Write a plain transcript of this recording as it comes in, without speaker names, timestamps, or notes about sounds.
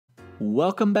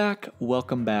Welcome back,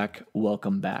 welcome back,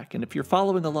 welcome back. And if you're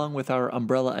following along with our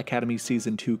Umbrella Academy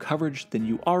Season 2 coverage, then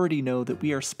you already know that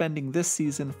we are spending this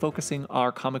season focusing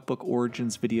our comic book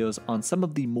origins videos on some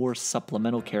of the more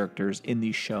supplemental characters in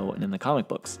the show and in the comic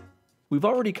books. We've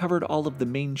already covered all of the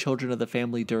main children of the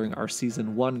family during our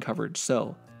Season 1 coverage,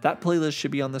 so that playlist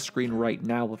should be on the screen right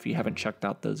now if you haven't checked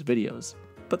out those videos.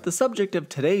 But the subject of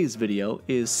today's video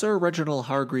is Sir Reginald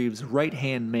Hargreeves'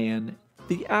 right-hand man,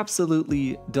 the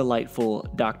absolutely delightful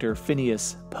Dr.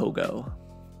 Phineas Pogo.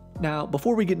 Now,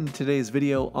 before we get into today's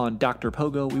video on Dr.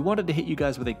 Pogo, we wanted to hit you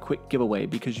guys with a quick giveaway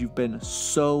because you've been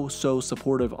so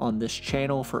supportive on this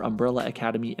channel for Umbrella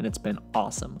Academy and it's been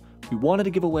awesome. We wanted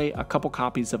to give away a couple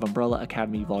copies of Umbrella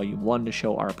Academy Volume 1 to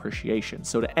show our appreciation.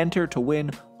 So to enter to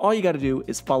win, all you gotta do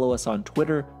is follow us on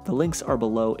Twitter. The links are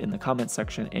below in the comment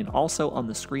section and also on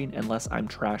the screen unless I'm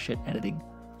trash at editing.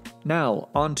 Now,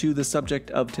 on to the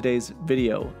subject of today's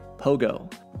video,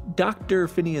 Pogo. Dr.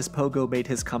 Phineas Pogo made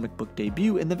his comic book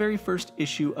debut in the very first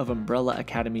issue of Umbrella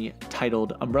Academy,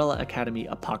 titled Umbrella Academy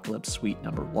Apocalypse Suite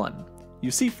Number 1. You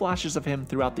see flashes of him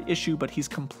throughout the issue, but he's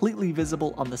completely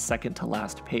visible on the second to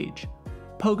last page.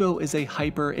 Pogo is a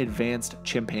hyper-advanced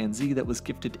chimpanzee that was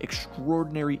gifted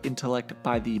extraordinary intellect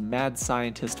by the mad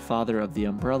scientist father of the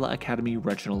Umbrella Academy,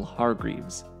 Reginald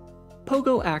Hargreeves.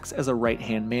 Pogo acts as a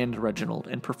right-hand man to Reginald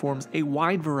and performs a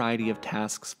wide variety of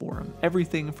tasks for him,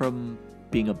 everything from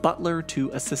being a butler to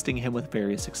assisting him with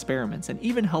various experiments and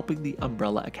even helping the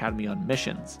Umbrella Academy on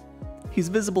missions. He's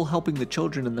visible helping the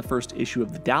children in the first issue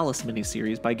of the Dallas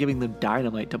miniseries by giving them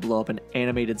dynamite to blow up an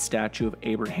animated statue of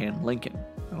Abraham Lincoln.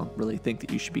 I don't really think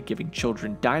that you should be giving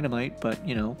children dynamite, but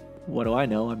you know, what do I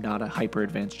know? I'm not a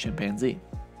hyper-advanced chimpanzee.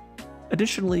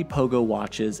 Additionally, Pogo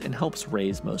watches and helps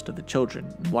raise most of the children.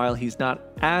 While he's not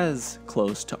as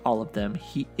close to all of them,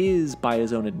 he is, by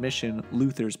his own admission,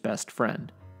 Luther's best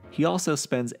friend. He also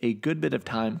spends a good bit of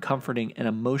time comforting an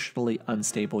emotionally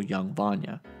unstable young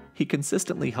Vanya. He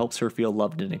consistently helps her feel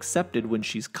loved and accepted when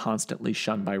she's constantly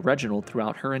shunned by Reginald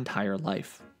throughout her entire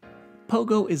life.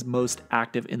 Pogo is most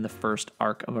active in the first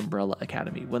arc of Umbrella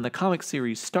Academy. When the comic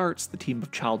series starts, the team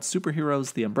of child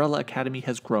superheroes, the Umbrella Academy,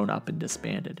 has grown up and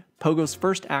disbanded. Pogo's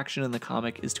first action in the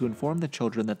comic is to inform the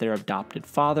children that their adopted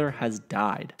father has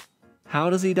died. How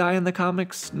does he die in the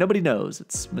comics? Nobody knows,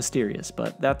 it's mysterious,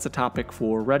 but that's a topic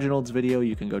for Reginald's video,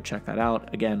 you can go check that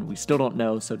out. Again, we still don't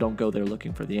know, so don't go there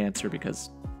looking for the answer because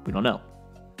we don't know.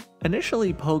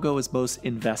 Initially, Pogo is most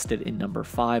invested in number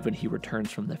 5 when he returns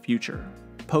from the future.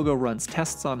 Pogo runs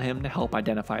tests on him to help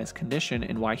identify his condition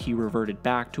and why he reverted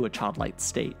back to a childlike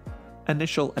state.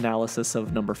 Initial analysis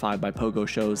of number 5 by Pogo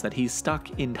shows that he's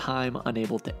stuck in time,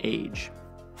 unable to age.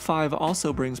 5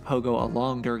 also brings Pogo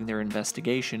along during their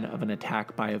investigation of an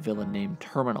attack by a villain named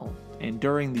Terminal, and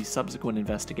during the subsequent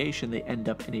investigation they end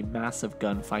up in a massive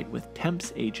gunfight with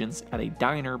Temps agents at a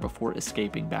diner before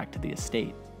escaping back to the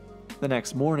estate. The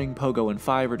next morning, Pogo and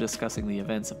 5 are discussing the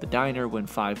events of the diner when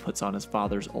 5 puts on his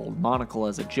father's old monocle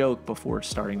as a joke before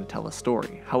starting to tell a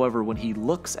story. However, when he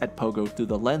looks at Pogo through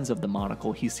the lens of the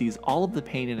monocle, he sees all of the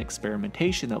pain and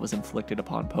experimentation that was inflicted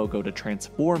upon Pogo to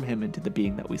transform him into the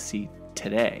being that we see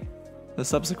today. The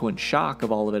subsequent shock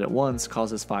of all of it at once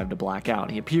causes 5 to black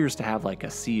out. He appears to have like a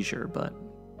seizure, but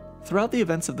throughout the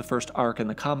events of the first arc in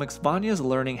the comics, Vanya is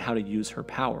learning how to use her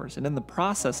powers, and in the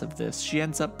process of this, she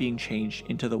ends up being changed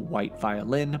into the White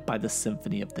Violin by the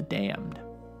Symphony of the Damned.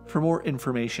 For more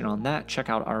information on that, check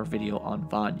out our video on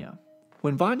Vanya.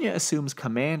 When Vanya assumes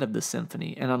command of the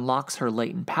symphony and unlocks her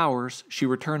latent powers, she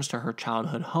returns to her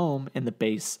childhood home in the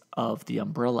base of the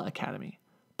Umbrella Academy.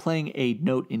 Playing a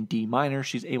note in D minor,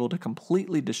 she's able to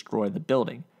completely destroy the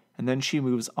building, and then she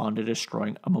moves on to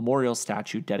destroying a memorial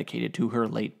statue dedicated to her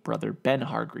late brother Ben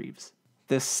Hargreeves.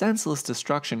 This senseless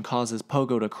destruction causes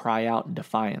Pogo to cry out in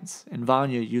defiance, and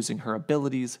Vanya, using her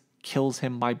abilities, kills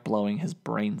him by blowing his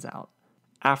brains out.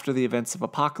 After the events of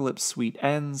Apocalypse Suite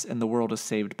ends and the world is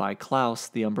saved by Klaus,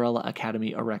 the Umbrella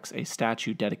Academy erects a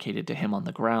statue dedicated to him on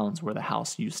the grounds where the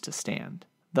house used to stand.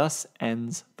 Thus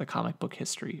ends the comic book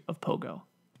history of Pogo.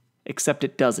 Except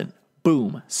it doesn't.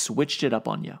 Boom, switched it up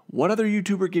on you. What other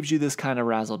YouTuber gives you this kind of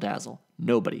razzle-dazzle?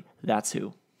 Nobody. That's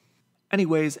who.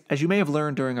 Anyways, as you may have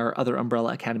learned during our other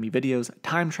Umbrella Academy videos,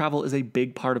 time travel is a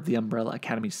big part of the Umbrella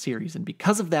Academy series, and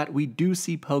because of that, we do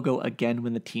see Pogo again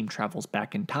when the team travels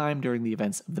back in time during the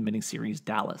events of the miniseries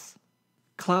Dallas.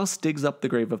 Klaus digs up the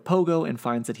grave of Pogo and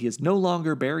finds that he is no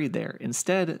longer buried there.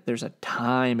 Instead, there's a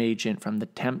time agent from the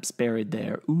Temps buried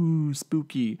there. Ooh,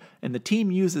 spooky. And the team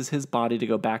uses his body to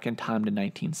go back in time to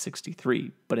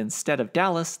 1963. But instead of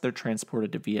Dallas, they're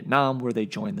transported to Vietnam where they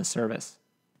join the service.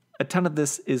 A ton of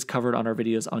this is covered on our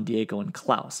videos on Diego and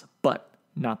Klaus, but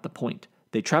not the point.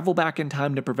 They travel back in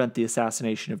time to prevent the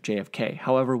assassination of JFK.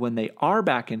 However, when they are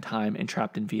back in time and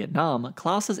trapped in Vietnam,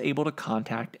 Klaus is able to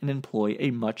contact and employ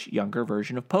a much younger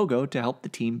version of Pogo to help the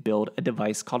team build a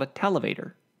device called a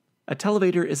televator. A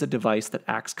televator is a device that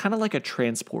acts kind of like a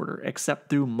transporter, except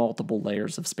through multiple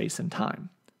layers of space and time.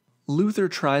 Luther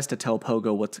tries to tell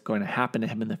Pogo what's going to happen to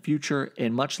him in the future,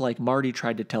 and much like Marty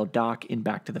tried to tell Doc in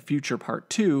Back to the Future Part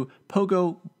 2,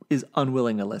 Pogo is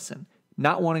unwilling to listen,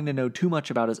 not wanting to know too much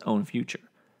about his own future.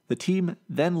 The team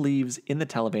then leaves in the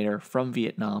televator from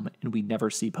Vietnam, and we never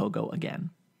see Pogo again.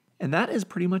 And that is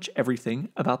pretty much everything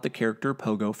about the character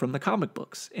Pogo from the comic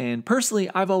books. And personally,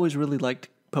 I've always really liked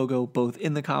Pogo both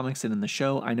in the comics and in the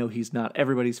show. I know he's not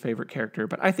everybody's favorite character,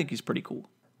 but I think he's pretty cool.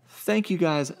 Thank you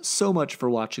guys so much for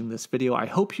watching this video. I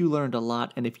hope you learned a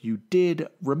lot, and if you did,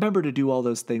 remember to do all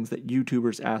those things that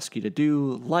YouTubers ask you to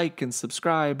do, like and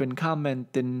subscribe and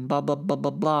comment and blah blah blah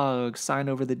blah blah, sign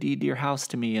over the deed to your house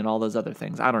to me and all those other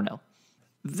things. I don't know.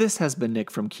 This has been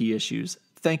Nick from Key Issues.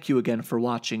 Thank you again for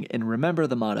watching, and remember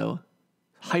the motto,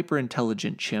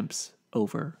 hyper-intelligent chimps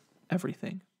over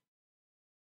everything.